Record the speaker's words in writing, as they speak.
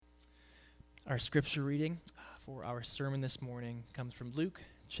Our scripture reading for our sermon this morning comes from Luke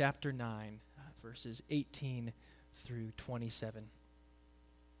chapter 9, verses 18 through 27.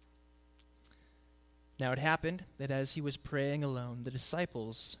 Now it happened that as he was praying alone, the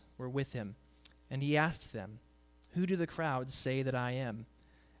disciples were with him, and he asked them, "Who do the crowds say that I am?"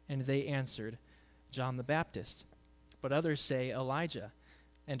 And they answered, "John the Baptist. But others say Elijah,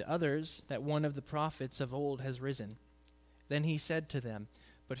 and others that one of the prophets of old has risen." Then he said to them,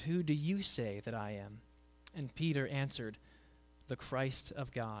 "But who do you say that I am?" And Peter answered, "The Christ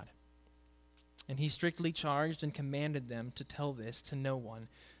of God." And he strictly charged and commanded them to tell this to no one,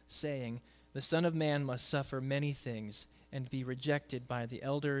 saying, "The Son of Man must suffer many things, and be rejected by the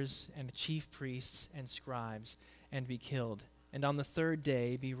elders and chief priests and scribes, and be killed, and on the third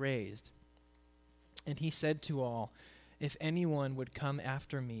day be raised." And he said to all, "If anyone would come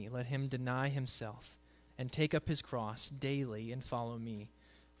after me, let him deny himself, and take up his cross daily and follow me.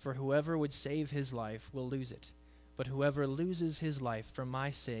 For whoever would save his life will lose it, but whoever loses his life for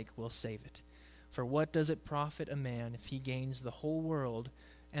my sake will save it. For what does it profit a man if he gains the whole world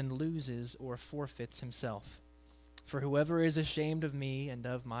and loses or forfeits himself? For whoever is ashamed of me and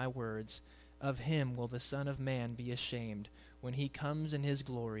of my words, of him will the Son of Man be ashamed when he comes in his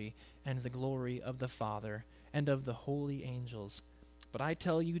glory and the glory of the Father and of the holy angels. But I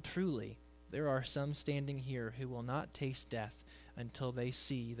tell you truly, there are some standing here who will not taste death until they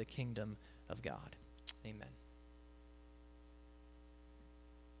see the kingdom of God." Amen.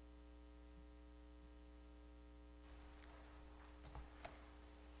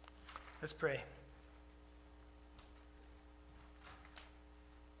 Let's pray.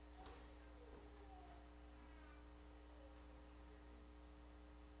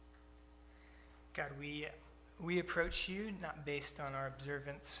 God, we approach you not based on our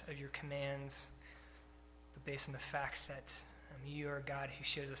observance of your commands, but based on the fact that you are a God who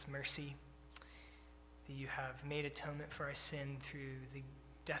shows us mercy, that you have made atonement for our sin through the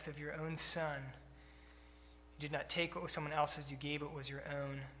death of your own Son. You did not take what was someone else's, you gave what was your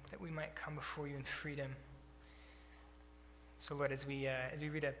own, that we might come before you in freedom. So Lord, as we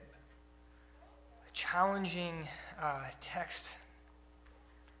read a challenging text,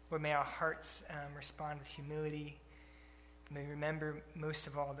 Lord, may our hearts respond with humility. May we remember most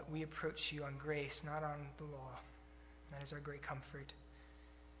of all that we approach you on grace, not on the law. That is our great comfort.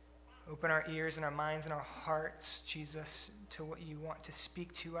 Open our ears and our minds and our hearts, Jesus, to what you want to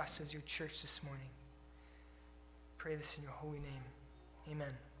speak to us as your church this morning. Pray this in your holy name.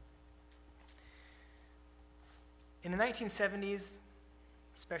 Amen. In the 1970s,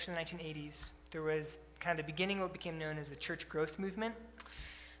 especially the 1980s, there was kind of the beginning of what became known as the church growth movement.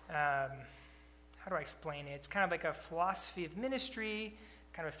 How do I explain it? It's kind of like a philosophy of ministry,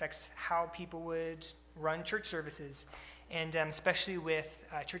 kind of affects how people would run church services, and especially with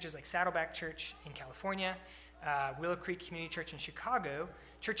churches like Saddleback Church in California, Willow Creek Community Church in Chicago,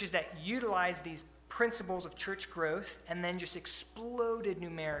 churches that utilize these principles of church growth and then just exploded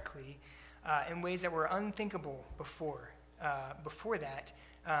numerically in ways that were unthinkable before that.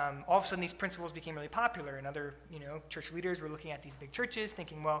 All of a sudden, these principles became really popular, and other, church leaders were looking at these big churches,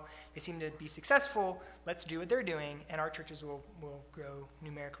 thinking, well, they seem to be successful. Let's do what they're doing, and our churches will grow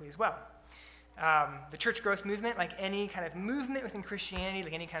numerically as well. The church growth movement, like any kind of movement within Christianity,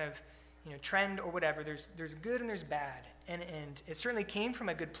 like any kind of trend or whatever, there's good and there's bad, and it certainly came from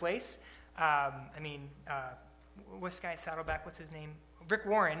a good place. What's the guy at Saddleback? What's his name? Rick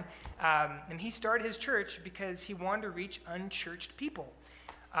Warren, and he started his church because he wanted to reach unchurched people.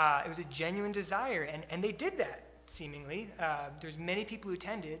 It was a genuine desire, and they did that, seemingly. There's many people who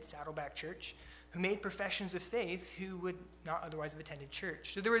attended Saddleback Church who made professions of faith who would not otherwise have attended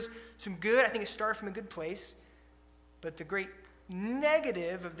church. So there was some good. I think it started from a good place, but the great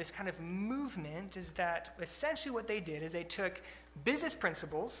negative of this kind of movement is that essentially what they did is they took business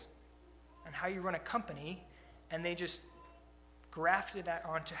principles and how you run a company, and they just grafted that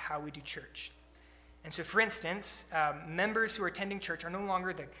onto how we do church. And so, for instance, members who are attending church are no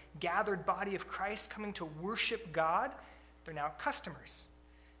longer the gathered body of Christ coming to worship God. They're now customers.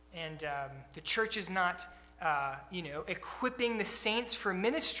 And the church is not, equipping the saints for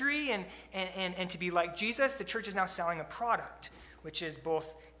ministry and to be like Jesus. The church is now selling a product, which is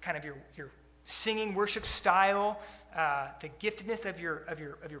both kind of your singing worship style, the giftedness of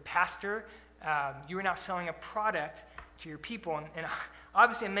your pastor. You are now selling a product to your people, and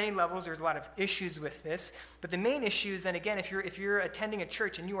obviously on many levels there's a lot of issues with this, but the main issue is that, again, if you're attending a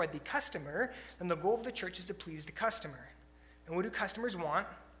church and you are the customer, then the goal of the church is to please the customer. And what do customers want?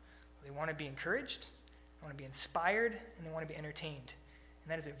 Well, they want to be encouraged, they want to be inspired, and they want to be entertained.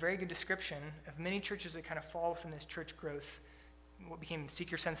 And that is a very good description of many churches that kind of fall within this church growth what became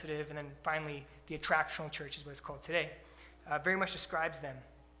seeker-sensitive, and then finally the attractional church is what it's called today. Very much describes them.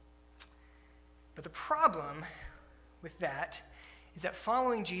 But the problem with that is that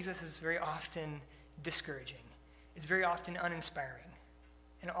following Jesus is very often discouraging. It's very often uninspiring,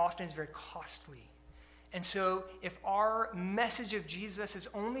 and often is very costly. And so if our message of Jesus is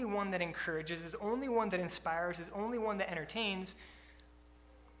only one that encourages, is only one that inspires, is only one that entertains,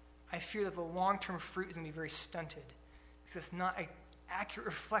 I fear that the long-term fruit is going to be very stunted, because it's not an accurate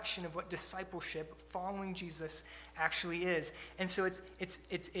reflection of what discipleship, following Jesus, actually is. And so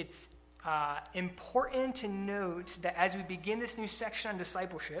it's important to note that as we begin this new section on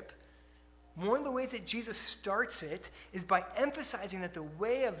discipleship, one of the ways that Jesus starts it is by emphasizing that the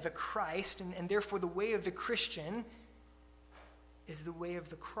way of the Christ, and therefore the way of the Christian, is the way of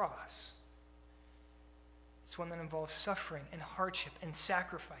the cross. It's one that involves suffering and hardship and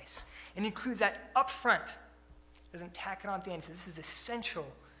sacrifice, and includes that up front. Doesn't tack it on at the end. It says this is essential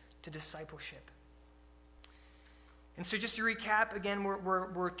to discipleship. And so just to recap, again,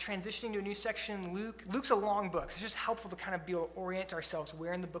 we're transitioning to a new section in Luke. Luke's a long book, so it's just helpful to kind of be able to orient ourselves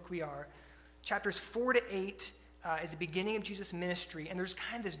where in the book we are. Chapters 4 to 8 is the beginning of Jesus' ministry, and there's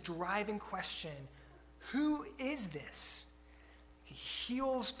kind of this driving question: who is this? He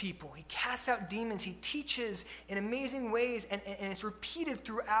heals people, he casts out demons, he teaches in amazing ways, and it's repeated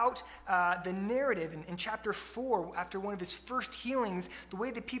throughout the narrative. In chapter 4, after one of his first healings, the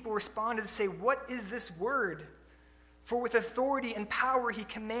way the people responded to say, "What is this word? For with authority and power he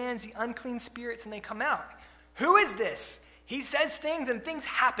commands the unclean spirits, and they come out." Who is this? He says things, and things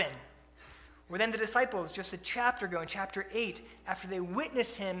happen. Or then the disciples, just a chapter ago in chapter 8, after they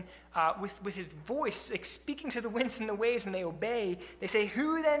witness him with his voice, like speaking to the winds and the waves, and they obey, they say,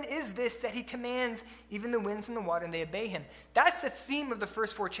 "Who then is this that he commands even the winds and the water, and they obey him?" That's the theme of the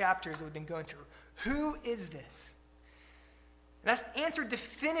first 4 chapters that we've been going through. Who is this? And that's answered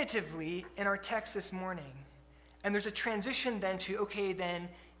definitively in our text this morning. And there's a transition then to, okay, then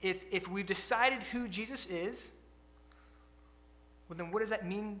if we've decided who Jesus is, well, then what does that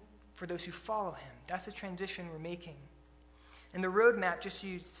mean for those who follow him? That's the transition we're making. And the roadmap, just so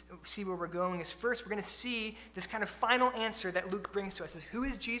you see where we're going, is first we're going to see this kind of final answer that Luke brings to us. Is who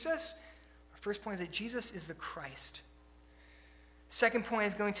is Jesus? Our first point is that Jesus is the Christ. Second point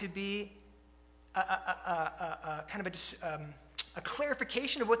is going to be a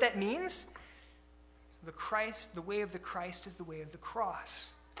clarification of what that means. So the Christ, the way of the Christ, is the way of the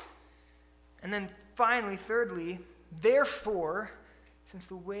cross. And then finally, thirdly, therefore, since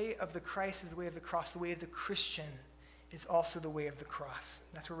the way of the Christ is the way of the cross, the way of the Christian is also the way of the cross.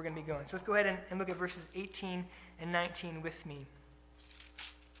 That's where we're going to be going. So let's go ahead and look at verses 18 and 19 with me.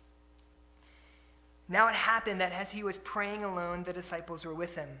 Now it happened that as he was praying alone, the disciples were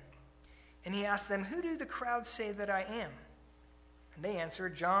with him. And he asked them, "Who do the crowd say that I am?" And they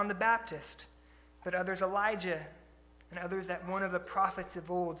answered, "John the Baptist, but others Elijah, and others that one of the prophets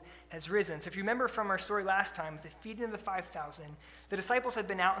of old has risen." So if you remember from our story last time, with the feeding of the 5,000, the disciples had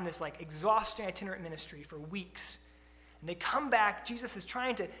been out in this exhausting itinerant ministry for weeks. And they come back. Jesus is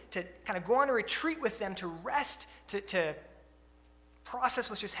trying to kind of go on a retreat with them to rest, to process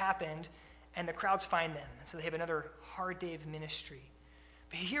what's just happened, and the crowds find them. And so they have another hard day of ministry.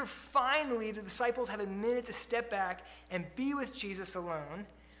 But here, finally, the disciples have a minute to step back and be with Jesus alone.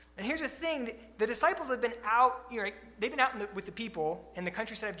 And here's the thing, the disciples have been out, they've been out with the people in the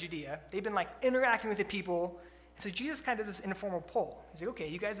countryside of Judea. They've been interacting with the people. And so Jesus kind of does this informal poll. He's like, "Okay,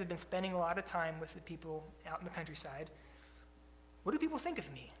 you guys have been spending a lot of time with the people out in the countryside. What do people think of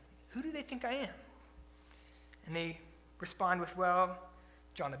me? Who do they think I am?" And they respond with, "Well,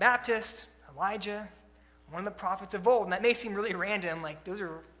 John the Baptist, Elijah, one of the prophets of old." And that may seem really random, those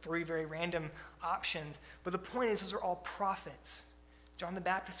are 3 very random options. But the point is, those are all prophets. John the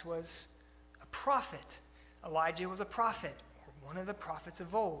Baptist was a prophet. Elijah was a prophet, or one of the prophets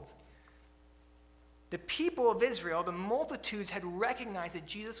of old. The people of Israel, the multitudes, had recognized that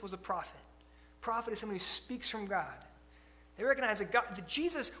Jesus was a prophet. Prophet is someone who speaks from God. They recognize that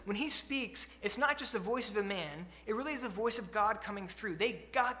Jesus, when he speaks, it's not just the voice of a man. It really is the voice of God coming through. They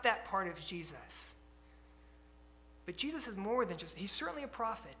got that part of Jesus. But Jesus is more than he's certainly a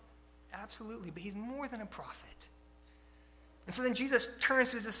prophet, absolutely, but he's more than a prophet. And so then Jesus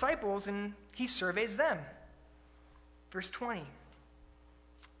turns to his disciples and he surveys them. Verse 20.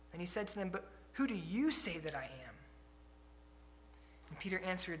 And he said to them, "But who do you say that I am?" And Peter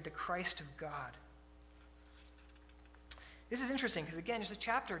answered, "The Christ of God." This is interesting because, again, just a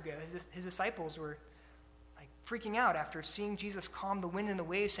chapter ago, his disciples were freaking out after seeing Jesus calm the wind and the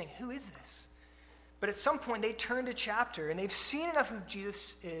waves, saying, "Who is this?" But at some point, they turned a chapter, and they've seen enough of who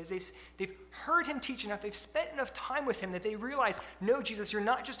Jesus is. They've heard him teach enough. They've spent enough time with him that they realize, no, Jesus, you're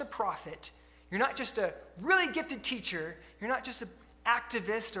not just a prophet. You're not just a really gifted teacher. You're not just an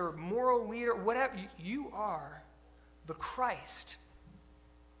activist or moral leader, whatever. You are the Christ.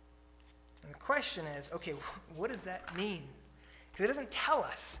 And the question is, okay, what does that mean? Because it doesn't tell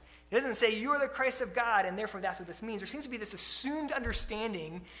us. It doesn't say you are the Christ of God, and therefore that's what this means. There seems to be this assumed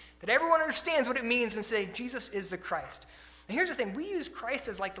understanding that everyone understands what it means when saying Jesus is the Christ. And here's the thing. We use Christ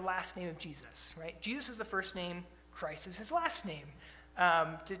as like the last name of Jesus, right? Jesus is the first name. Christ is his last name,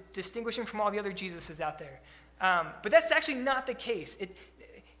 to distinguish him from all the other Jesuses out there. But that's actually not the case.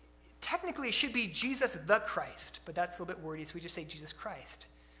 Technically, it should be Jesus the Christ, but that's a little bit wordy, so we just say Jesus Christ.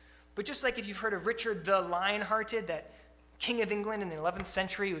 But just like if you've heard of Richard the Lionhearted, that King of England in the 11th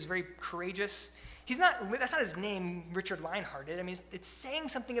century, who was very courageous. That's not his name, Richard Lionhearted. I mean, it's saying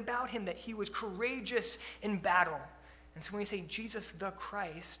something about him that he was courageous in battle. And so when we say Jesus the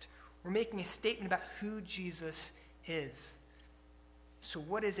Christ, we're making a statement about who Jesus is. So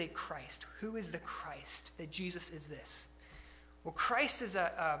what is a Christ? Who is the Christ that Jesus is this? Well, Christ is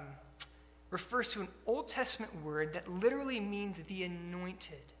refers to an Old Testament word that literally means the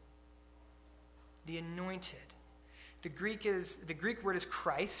anointed. The anointed. The Greek word is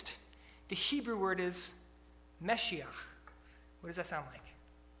Christ. The Hebrew word is Meshiach. What does that sound like?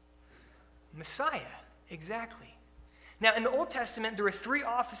 Messiah, exactly. Now, in the Old Testament, there were 3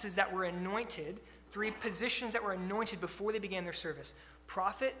 offices that were anointed, 3 positions that were anointed before they began their service: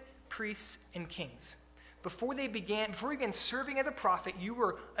 prophet, priests, and kings. Before you began serving as a prophet, you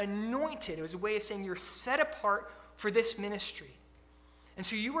were anointed. It was a way of saying you're set apart for this ministry. And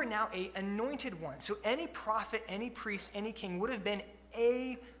so you are now an anointed one. So any prophet, any priest, any king would have been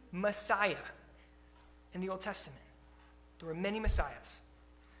a Messiah in the Old Testament. There were many Messiahs.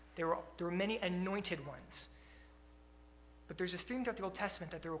 There were many anointed ones. But there's this theme throughout the Old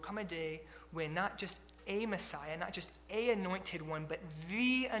Testament that there will come a day when not just a Messiah, not just a anointed one, but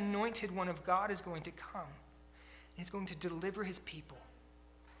the anointed one of God is going to come. And he's going to deliver his people.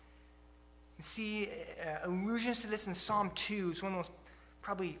 You see allusions to this in Psalm 2. It's one of the most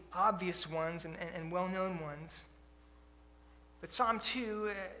probably obvious ones and well-known ones. But Psalm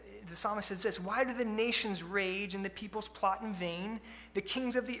 2, the psalmist says this: "Why do the nations rage and the peoples plot in vain? The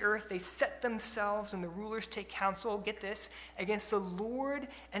kings of the earth, they set themselves, and the rulers take counsel," get this, "against the Lord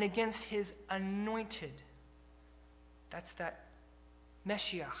and against his anointed." That's that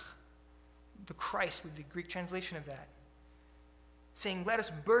Meshiach, the Christ, with the Greek translation of that. Saying, "Let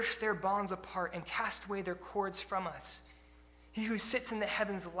us burst their bonds apart and cast away their cords from us. He who sits in the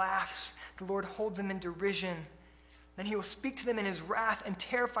heavens laughs. The Lord holds them in derision. Then he will speak to them in his wrath and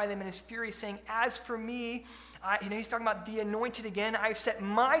terrify them in his fury, saying, as for me," he's talking about the anointed again, "I've set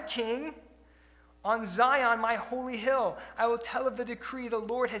my king on Zion, my holy hill. I will tell of the decree. The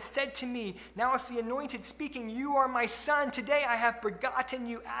Lord has said to me," now it's the anointed speaking, "You are my son. Today I have begotten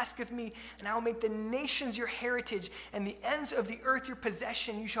you. Ask of me, and I will make the nations your heritage and the ends of the earth your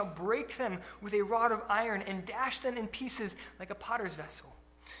possession. You shall break them with a rod of iron and dash them in pieces like a potter's vessel."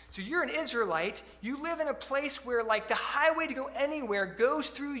 So you're an Israelite. You live in a place where like the highway to go anywhere goes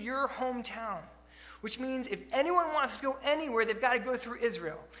through your hometown. Which means if anyone wants to go anywhere, they've got to go through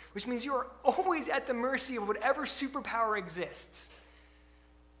Israel. Which means you are always at the mercy of whatever superpower exists.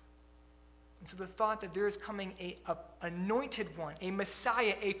 And so the thought that there is coming a anointed one, a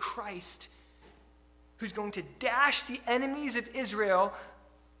Messiah, a Christ, who's going to dash the enemies of Israel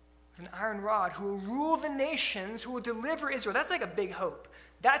with an iron rod, who will rule the nations, who will deliver Israel. That's like a big hope.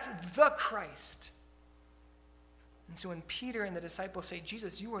 That's the Christ. And so when Peter and the disciples say,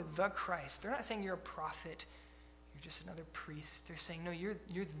 "Jesus, you are the Christ," they're not saying you're a prophet, you're just another priest. They're saying, no, you're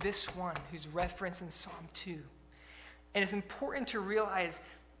this one who's referenced in Psalm 2. And it's important to realize,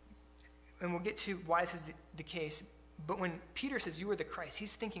 and we'll get to why this is the case, but when Peter says you are the Christ,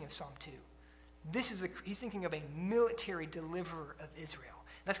 he's thinking of Psalm 2. He's thinking of a military deliverer of Israel.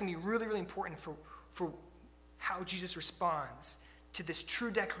 And that's going to be really, really important for how Jesus responds to this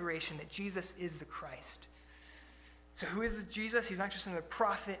true declaration that Jesus is the Christ. So who is Jesus? He's not just another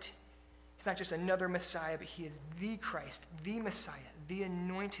prophet. He's not just another Messiah, but he is the Christ, the Messiah, the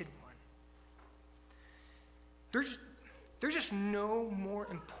anointed one. There's just no more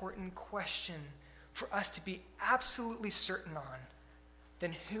important question for us to be absolutely certain on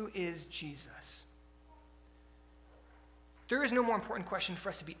than who is Jesus. There is no more important question for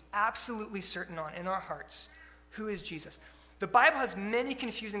us to be absolutely certain on in our hearts. Who is Jesus? The Bible has many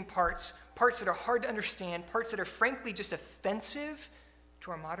confusing parts that are hard to understand, parts that are frankly just offensive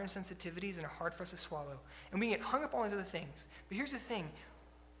to our modern sensitivities and are hard for us to swallow. And we get hung up on all these other things. But here's the thing.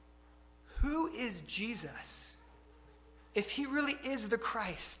 who is Jesus? If he really is the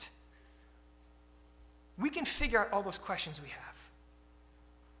Christ, we can figure out all those questions we have.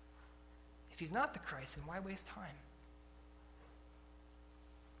 If he's not the Christ, then why waste time?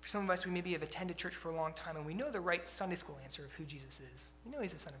 For some of us, we maybe have attended church for a long time, and we know the right Sunday school answer of who Jesus is. We know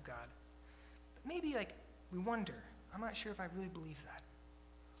he's the Son of God. But maybe, we wonder, I'm not sure if I really believe that.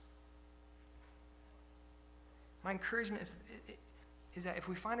 My encouragement is that if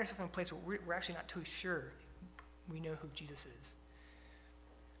we find ourselves in a place where we're actually not too sure we know who Jesus is,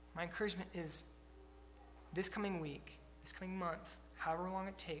 my encouragement is this coming week, this coming month, however long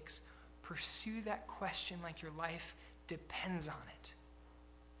it takes, pursue that question like your life depends on it.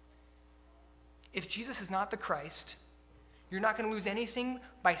 If Jesus is not the Christ, you're not going to lose anything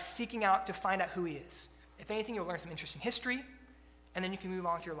by seeking out to find out who he is. If anything, you'll learn some interesting history, and then you can move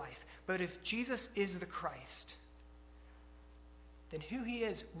on with your life. But if Jesus is the Christ, then who he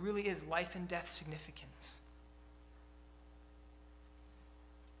is really is life and death significance.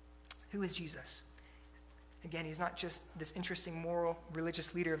 Who is Jesus? Again, he's not just this interesting moral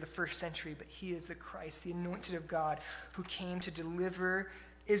religious leader of the first century, but he is the Christ, the anointed of God, who came to deliver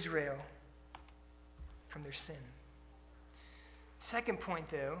Israel from their sin. Second point,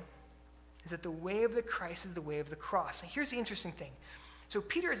 though, is that the way of the Christ is the way of the cross. Now, here's the interesting thing. So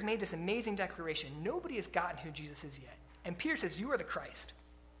Peter has made this amazing declaration. Nobody has gotten who Jesus is yet. And Peter says, you are the Christ.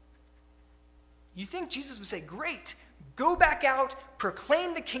 You think Jesus would say, great, go back out,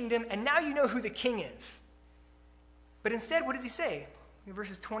 proclaim the kingdom, and now you know who the king is. But instead, what does he say? In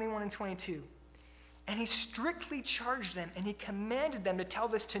verses 21 and 22. And he strictly charged them, and he commanded them to tell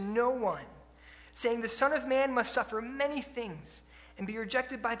this to no one, saying, the Son of Man must suffer many things, and be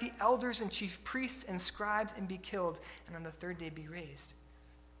rejected by the elders and chief priests and scribes, and be killed, and on the third day be raised.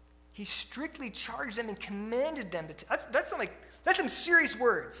 He strictly charged them and commanded them to that's some serious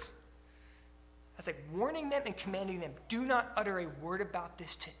words. That's like warning them and commanding them, do not utter a word about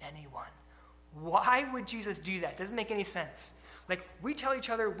this to anyone. Why would Jesus do that? Doesn't make any sense. We tell each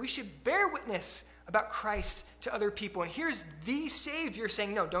other we should bear witness about Christ to other people. And here's the Savior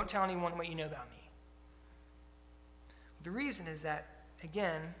saying, no, don't tell anyone what you know about me. The reason is that,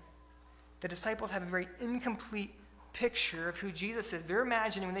 again, the disciples have a very incomplete picture of who Jesus is. They're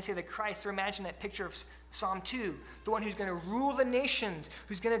imagining, when they say the Christ, they're imagining that picture of Psalm 2, the one who's going to rule the nations,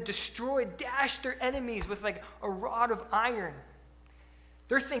 who's going to destroy, dash their enemies with a rod of iron.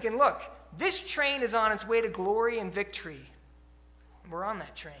 They're thinking, look, this train is on its way to glory and victory. We're on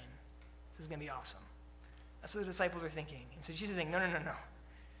that train. This is going to be awesome. That's what the disciples are thinking. And so Jesus is saying, no.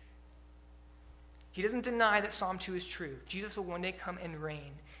 He doesn't deny that Psalm 2 is true. Jesus will one day come and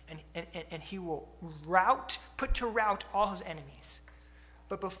reign, and he will put to rout all his enemies.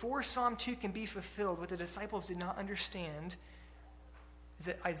 But before Psalm 2 can be fulfilled, what the disciples did not understand is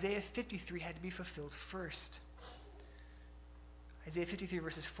that Isaiah 53 had to be fulfilled first. Isaiah 53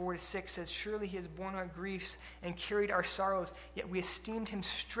 verses 4-6 says, surely he has borne our griefs and carried our sorrows, yet we esteemed him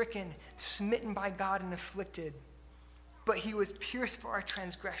stricken, smitten by God and afflicted. But he was pierced for our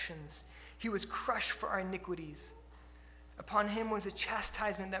transgressions. He was crushed for our iniquities. Upon him was a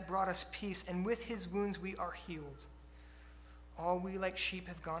chastisement that brought us peace, and with his wounds we are healed. All we like sheep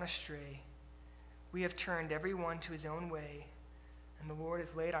have gone astray. We have turned every one to his own way, and the Lord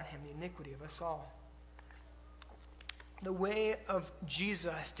has laid on him the iniquity of us all. The way of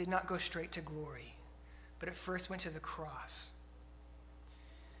Jesus did not go straight to glory, but it first went to the cross.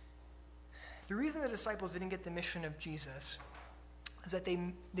 The reason the disciples didn't get the mission of Jesus is that they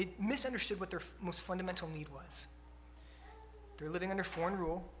misunderstood what their most fundamental need was. They're living under foreign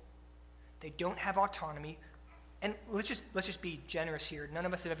rule. They don't have autonomy. And let's just be generous here. None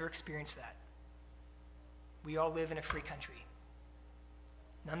of us have ever experienced that. We all live in a free country.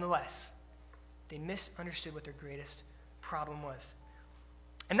 Nonetheless, they misunderstood what their greatest problem was.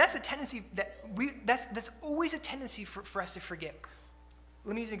 And that's a tendency that's always a tendency for us to forget.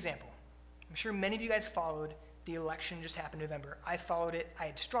 Let me use an example. I'm sure many of you guys followed the election just happened in November. I followed it. I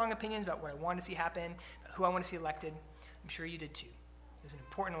had strong opinions about what I wanted to see happen, who I want to see elected. I'm sure you did too. It was an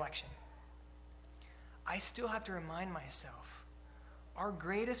important election. I still have to remind myself, our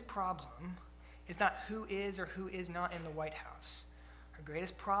greatest problem is not who is or who is not in the White House. Our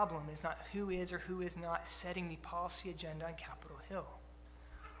greatest problem is not who is or who is not setting the policy agenda on Capitol Hill.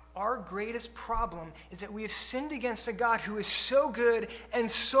 Our greatest problem is that we have sinned against a God who is so good and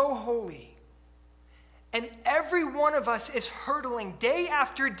so holy. And every one of us is hurtling day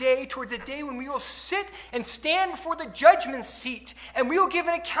after day towards a day when we will sit and stand before the judgment seat, and we will give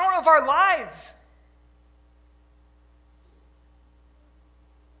an account of our lives.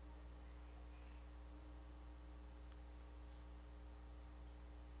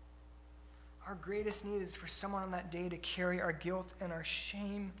 Our greatest need is for someone on that day to carry our guilt and our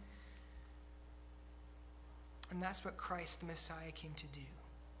shame. And that's what Christ the Messiah came to do.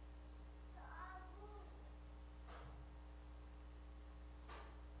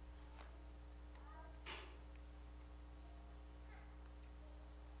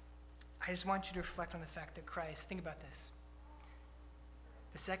 I just want you to reflect on the fact that Christ, think about this,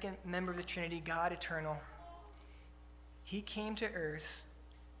 the second member of the Trinity, God eternal, he came to earth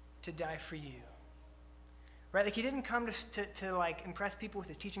to die for you. Right? Like, he didn't come to like impress people with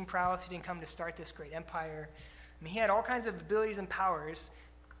his teaching prowess. He didn't come to start this great empire. I mean, he had all kinds of abilities and powers.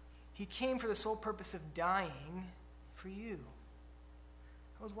 He came for the sole purpose of dying for you.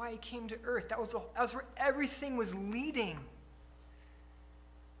 That was why he came to earth. That was where everything was leading.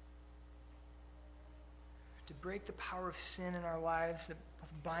 To break the power of sin in our lives that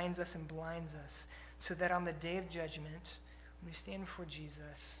both binds us and blinds us, so that on the day of judgment, when we stand before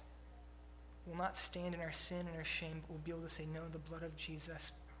Jesus, we'll not stand in our sin and our shame, but we'll be able to say, no, the blood of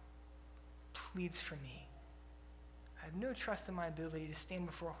Jesus pleads for me. I have no trust in my ability to stand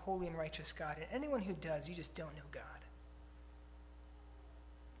before a holy and righteous God. And anyone who does, you just don't know God.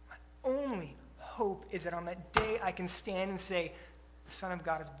 My only hope is that on that day I can stand and say, the Son of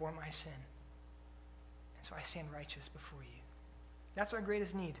God has borne my sin. And so I stand righteous before you. That's our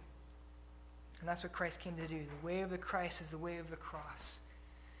greatest need. And that's what Christ came to do. The way of the Christ is the way of the cross.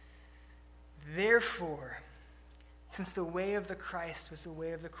 Therefore, since the way of the Christ was the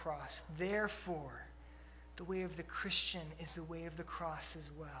way of the cross, therefore, the way of the Christian is the way of the cross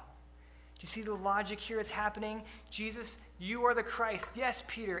as well. Do you see the logic here is happening? Jesus, you are the Christ. Yes,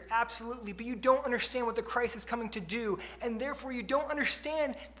 Peter, absolutely. But you don't understand what the Christ is coming to do. And therefore, you don't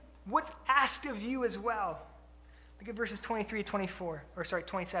understand what's asked of you as well. Look at verses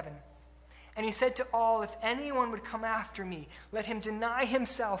 27. And he said to all, if anyone would come after me, let him deny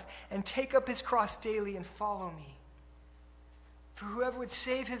himself and take up his cross daily and follow me. For whoever would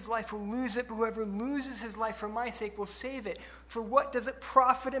save his life will lose it, but whoever loses his life for my sake will save it. For what does it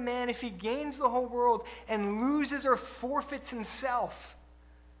profit a man if he gains the whole world and loses or forfeits himself?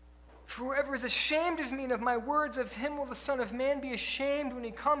 For whoever is ashamed of me and of my words, of him will the Son of Man be ashamed when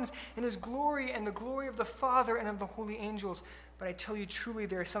he comes in his glory and the glory of the Father and of the holy angels. But I tell you truly,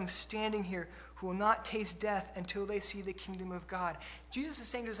 there are some standing here who will not taste death until they see the kingdom of God. Jesus is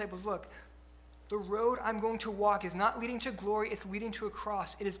saying to his disciples, look, the road I'm going to walk is not leading to glory, it's leading to a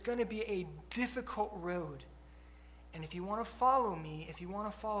cross. It is going to be a difficult road. And if you want to follow me, if you want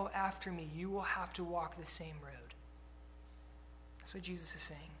to follow after me, you will have to walk the same road. That's what Jesus is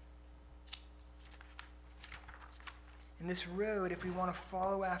saying. And this road, if we want to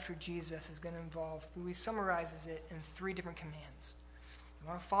follow after Jesus, is going to involve, he summarizes it in 3 different commands. You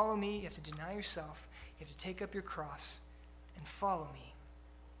want to follow me, you have to deny yourself, you have to take up your cross, and follow me.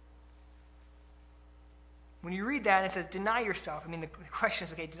 When you read that and it says, deny yourself, I mean, the question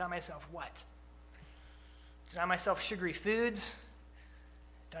is, okay, deny myself what? Deny myself sugary foods?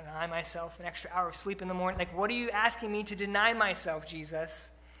 Deny myself an extra hour of sleep in the morning? Like, what are you asking me to deny myself, Jesus?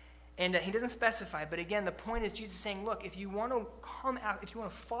 And he doesn't specify, but again, the point is Jesus is saying, look, if you want to come out, if you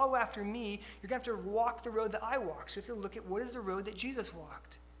want to follow after me, you're going to have to walk the road that I walk. So you have to look at what is the road that Jesus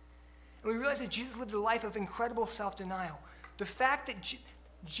walked. And we realize that Jesus lived a life of incredible self-denial. The fact that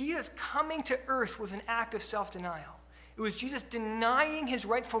Jesus coming to earth was an act of self-denial. It was Jesus denying his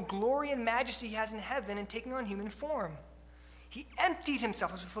rightful glory and majesty he has in heaven and taking on human form. He emptied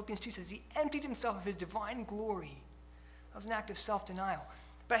himself, as Philippians 2 says, he emptied himself of his divine glory. That was an act of self-denial.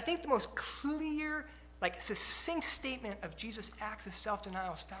 But I think the most clear, succinct statement of Jesus' acts of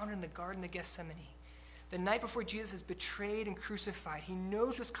self-denial is found in the Garden of Gethsemane. The night before Jesus is betrayed and crucified, he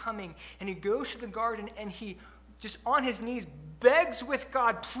knows what's coming, and he goes to the garden, and he, just on his knees, begs with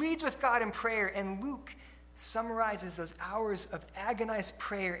God, pleads with God in prayer. And Luke summarizes those hours of agonized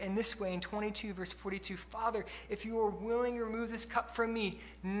prayer in this way in 22, verse 42. Father, if you are willing to remove this cup from me,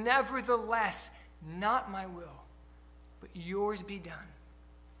 nevertheless, not my will, but yours be done.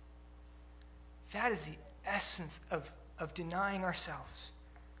 That is the essence of denying ourselves.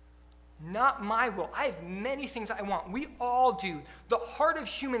 Not my will. I have many things I want. We all do. The heart of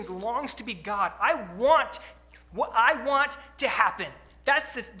humans longs to be God. I want what I want to happen.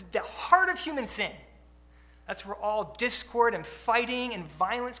 That's the heart of human sin. That's where all discord and fighting and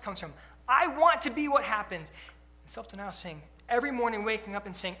violence comes from. I want to be what happens. Self-denial is saying, every morning waking up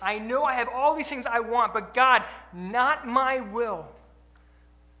and saying, I know I have all these things I want, but God, not my will,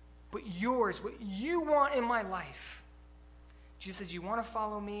 but yours, what you want in my life. Jesus says, you want to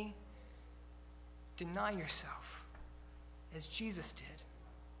follow me? Deny yourself, as Jesus did.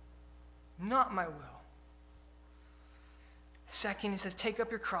 Not my will. Second, he says, take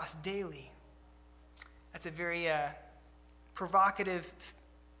up your cross daily. That's a very provocative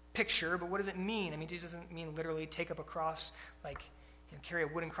picture, but what does it mean? I mean, it just doesn't mean literally take up a cross, like carry a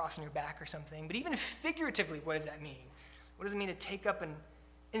wooden cross on your back or something. But even figuratively, what does that mean? What does it mean to take up an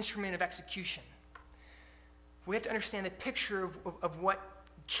instrument of execution? We have to understand the picture of what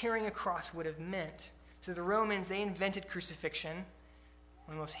carrying a cross would have meant. So the Romans, they invented crucifixion, one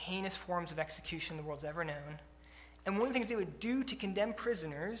of the most heinous forms of execution the world's ever known. And one of the things they would do to condemn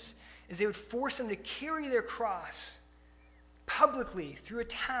prisoners is they would force them to carry their cross publicly through a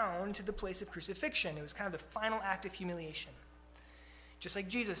town to the place of crucifixion. It was kind of the final act of humiliation, just like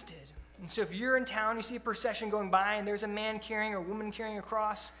Jesus did. And so if you're in town, you see a procession going by, and there's a man carrying or a woman carrying a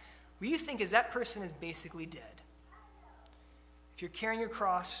cross, what you think is that person is basically dead. If you're carrying your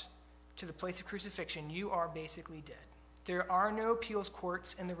cross to the place of crucifixion, you are basically dead. There are no appeals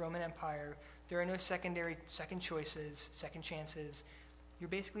courts in the Roman Empire. There are no second choices, second chances. You're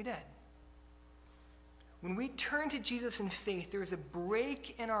basically dead. When we turn to Jesus in faith, there is a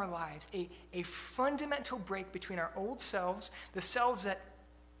break in our lives, a fundamental break between our old selves, the selves that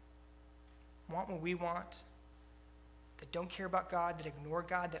want what we want, that don't care about God, that ignore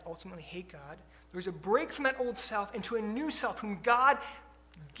God, that ultimately hate God. There's a break from that old self into a new self whom God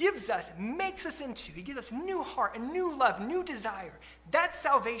gives us, makes us into. He gives us a new heart, a new love, new desire. That's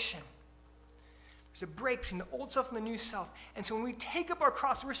salvation. There's a break between the old self and the new self. And so when we take up our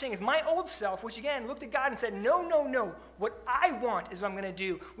cross, what we're saying is my old self, which again looked at God and said, no, no, no. What I want is what I'm going to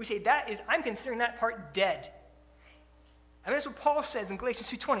do. We say I'm considering that part dead. And that's what Paul says in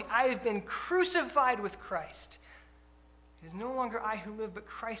Galatians 2:20. I have been crucified with Christ. It is no longer I who live, but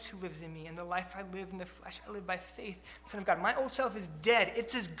Christ who lives in me. And the life I live in the flesh, I live by faith in the Son of God. My old self is dead.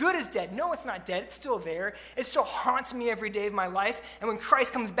 It's as good as dead. No, it's not dead. It's still there. It still haunts me every day of my life. And when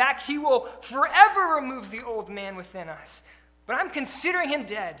Christ comes back, he will forever remove the old man within us. But I'm considering him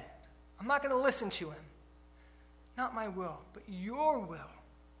dead. I'm not going to listen to him. Not my will, but your will.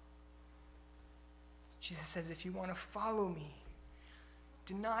 Jesus says, if you want to follow me,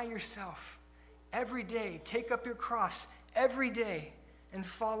 deny yourself every day. Take up your cross every day and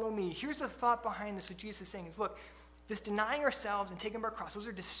follow me. Here's the thought behind this. What Jesus is saying is, look, this denying ourselves and taking up our cross, those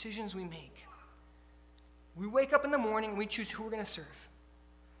are decisions we make. We wake up in the morning and we choose who we're going to serve.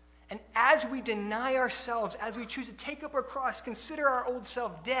 And as we deny ourselves, as we choose to take up our cross, consider our old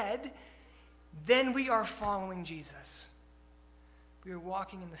self dead, then we are following Jesus. We are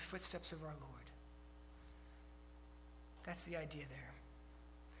walking in the footsteps of our Lord. That's the idea there.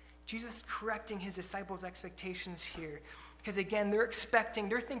 Jesus is correcting his disciples' expectations here. Because again, they're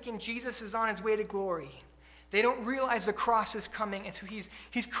thinking Jesus is on his way to glory. They don't realize the cross is coming, and so he's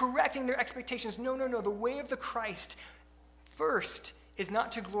correcting their expectations. No, no, no. The way of the Christ first is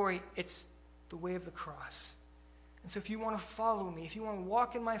not to glory, it's the way of the cross. And so if you want to follow me, if you want to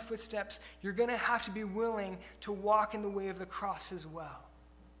walk in my footsteps, you're going to have to be willing to walk in the way of the cross as well.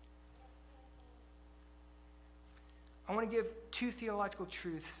 I want to give two theological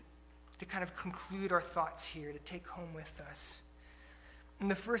truths to kind of conclude our thoughts here, to take home with us. And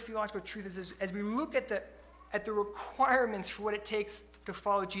the first theological truth is as we look at the requirements for what it takes to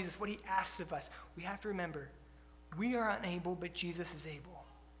follow Jesus, what he asks of us, we have to remember, we are unable, but Jesus is able.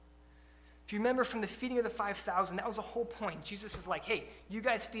 If you remember from the feeding of the 5,000, that was the whole point. Jesus is like, hey, you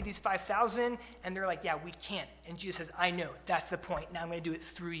guys feed these 5,000, and they're like, yeah, we can't. And Jesus says, I know, that's the point. Now I'm going to do it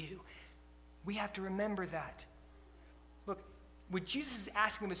through you. We have to remember that. Look, what Jesus is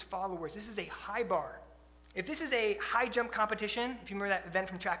asking of his followers, this is a high bar. If this is a high jump competition, if you remember that event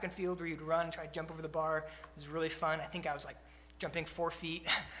from track and field where you'd run and try to jump over the bar, it was really fun. I think I was like jumping 4 feet.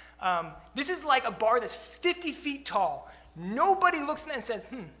 This is like a bar that's 50 feet tall. Nobody looks at that and says,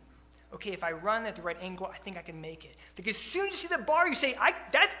 okay, if I run at the right angle, I think I can make it. Like as soon as you see the bar, you say,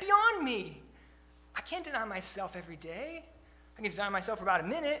 that's beyond me. I can't deny myself every day. I can deny myself for about a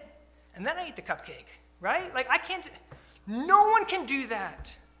minute, and then I eat the cupcake, right? Like no one can do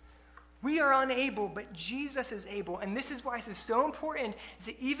that. We are unable, but Jesus is able. And this is why this is so important, is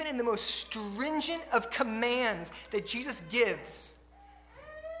that even in the most stringent of commands that Jesus gives,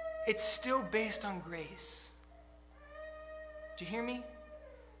 it's still based on grace. Do you hear me?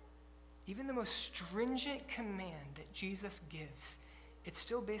 Even the most stringent command that Jesus gives, it's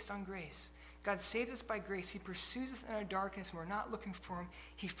still based on grace. God saves us by grace. He pursues us in our darkness, and we're not looking for him.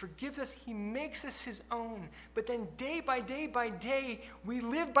 He forgives us. He makes us his own. But then day by day by day, we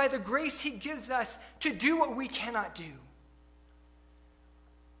live by the grace he gives us to do what we cannot do.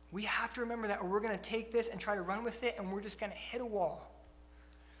 We have to remember that, or we're going to take this and try to run with it, and we're just going to hit a wall.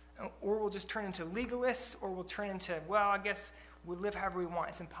 Or we'll just turn into legalists, or we'll turn into, well, I guess we'll live however we want.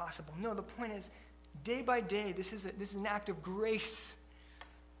 It's impossible. No, the point is, day by day, this is an act of grace.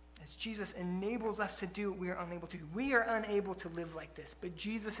 As Jesus enables us to do what we are unable to. We are unable to live like this, but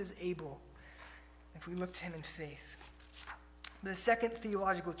Jesus is able if we look to him in faith. The second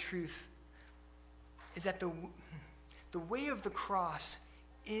theological truth is that the way of the cross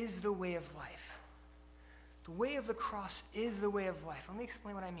is the way of life. The way of the cross is the way of life. Let me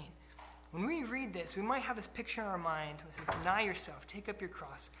explain what I mean. When we read this, we might have this picture in our mind that says, deny yourself, take up your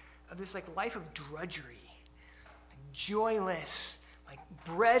cross, of this like life of drudgery, like joyless, like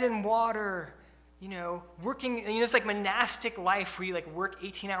bread and water, working, it's like monastic life where you like work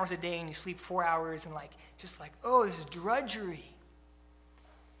 18 hours a day and you sleep 4 hours and like, just like, oh, this is drudgery.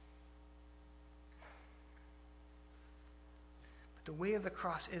 But the way of the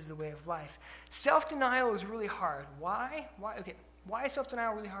cross is the way of life. Self-denial is really hard. Why? Why is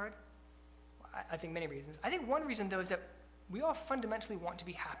self-denial really hard? I think many reasons. I think one reason, though, is that we all fundamentally want to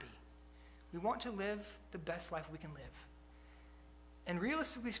be happy. We want to live the best life we can live. And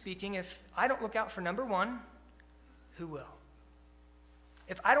realistically speaking, if I don't look out for number one, who will?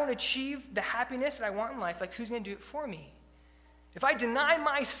 If I don't achieve the happiness that I want in life, like who's going to do it for me? If I deny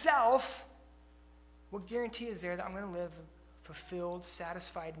myself, what guarantee is there that I'm going to live a fulfilled,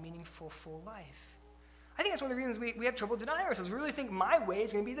 satisfied, meaningful, full life? I think that's one of the reasons we have trouble denying ourselves. We really think my way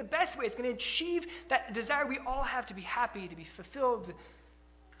is going to be the best way. It's going to achieve that desire we all have to be happy, to be fulfilled, to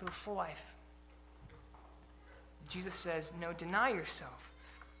live a full life. Jesus says, no, deny yourself.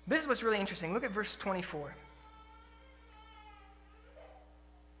 This is what's really interesting. Look at verse 24.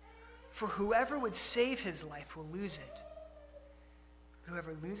 For whoever would save his life will lose it. But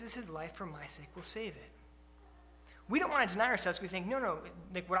whoever loses his life for my sake will save it. We don't want to deny ourselves. We think, no,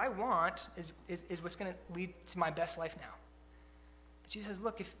 like what I want is what's going to lead to my best life now. But Jesus says,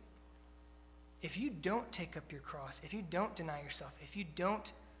 look, if you don't take up your cross, if you don't deny yourself, if you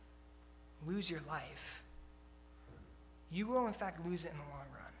don't lose your life, you will in fact lose it in the long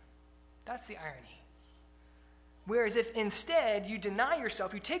run. That's the irony. Whereas if instead you deny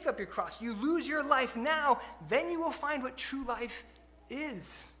yourself, you take up your cross, you lose your life now, then you will find what true life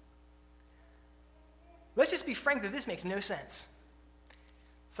is. Let's just be frank that this makes no sense.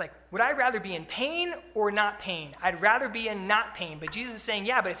 It's like, would I rather be in pain or not pain? I'd rather be in not pain. But Jesus is saying,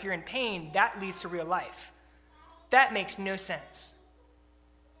 yeah, but if you're in pain, that leads to real life. That makes no sense.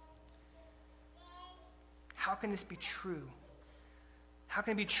 How can this be true? How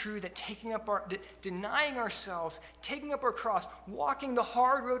can it be true that denying ourselves, taking up our cross, walking the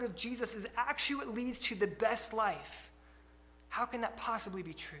hard road of Jesus is actually what leads to the best life? How can that possibly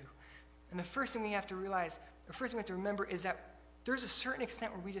be true? And the first thing we have to realize, the first thing we have to remember is that there's a certain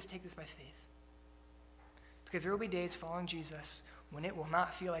extent where we just take this by faith. Because there will be days following Jesus when it will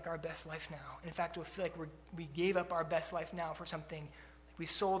not feel like our best life now. In fact, it will feel like we gave up our best life now for something, like we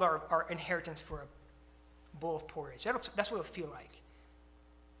sold our inheritance for a bowl of porridge. That's what it'll feel like.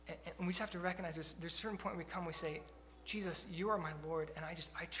 And we just have to recognize there's a certain point when we come, we say, Jesus, you are my Lord, and I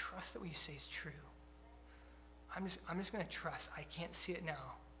trust that what you say is true. I'm just going to trust. I can't see it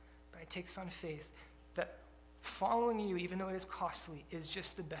now, but I take this on faith that following you, even though it is costly, is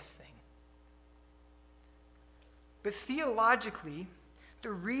just the best thing. But theologically,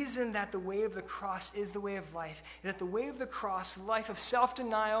 the reason that the way of the cross is the way of life is that the way of the cross, life of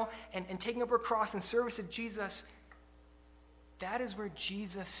self-denial and taking up our cross in service of Jesus, that is where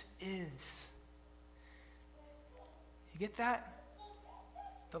Jesus is. You get that?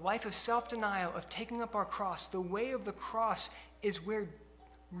 The life of self-denial, of taking up our cross, the way of the cross is where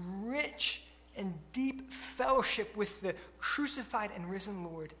rich and deep fellowship with the crucified and risen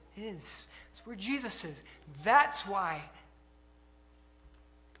Lord is. It's where Jesus is. That's why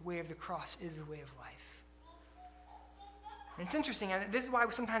the way of the cross is the way of life. And it's interesting, and this is why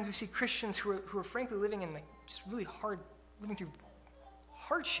sometimes we see Christians who are frankly living in just really hard, living through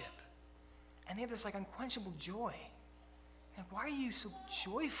hardship, and they have this unquenchable joy. Why are you so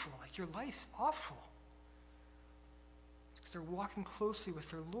joyful? Your life's awful. It's because they're walking closely with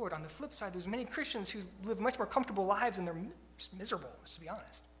their Lord. On the flip side, there's many Christians who live much more comfortable lives and they're just miserable, let's be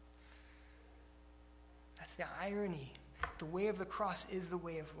honest. That's the irony. The way of the cross is the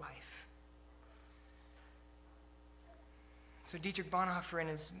way of life. So Dietrich Bonhoeffer, in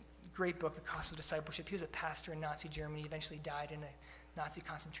his great book, The Cost of Discipleship, he was a pastor in Nazi Germany, eventually died in a Nazi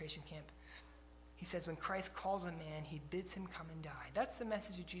concentration camp. He says, when Christ calls a man, he bids him come and die. That's the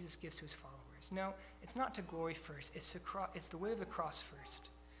message that Jesus gives to his followers. No, it's not to glory first. It's the way of the cross first.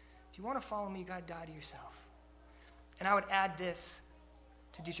 If you want to follow me, you got to die to yourself. And I would add this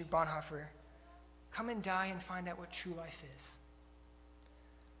to Dietrich Bonhoeffer. Come and die and find out what true life is.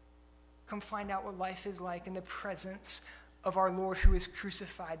 Come find out what life is like in the presence of our Lord who is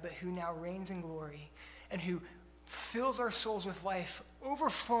crucified, but who now reigns in glory, and who fills our souls with life,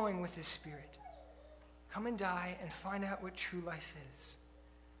 overflowing with his Spirit. Come and die and find out what true life is.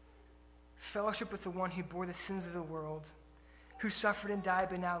 Fellowship with the one who bore the sins of the world, who suffered and died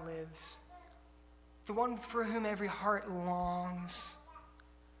but now lives, the one for whom every heart longs,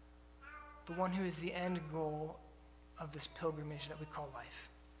 the one who is the end goal of this pilgrimage that we call life.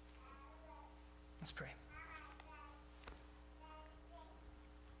 Let's pray.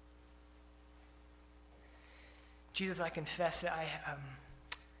 Jesus, I confess that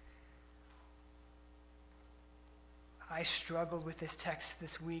I struggled with this text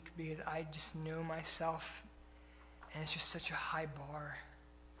this week because I just know myself, and it's just such a high bar.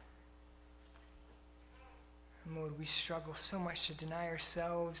 And Lord, we struggle so much to deny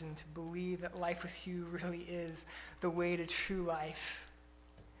ourselves and to believe that life with you really is the way to true life.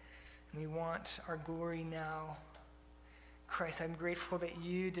 And we want our glory now. Christ, I'm grateful that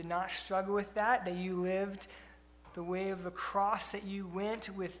you did not struggle with that you lived the way of the cross, that you went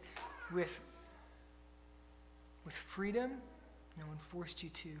with freedom. No one forced you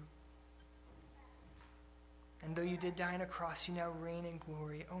to. And though you did die on a cross, you now reign in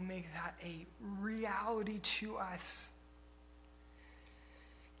glory. Oh, make that a reality to us.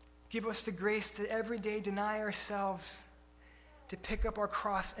 Give us the grace to every day deny ourselves, to pick up our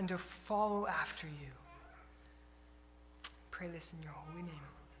cross and to follow after you. Pray this in your holy name.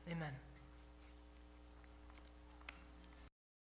 Amen.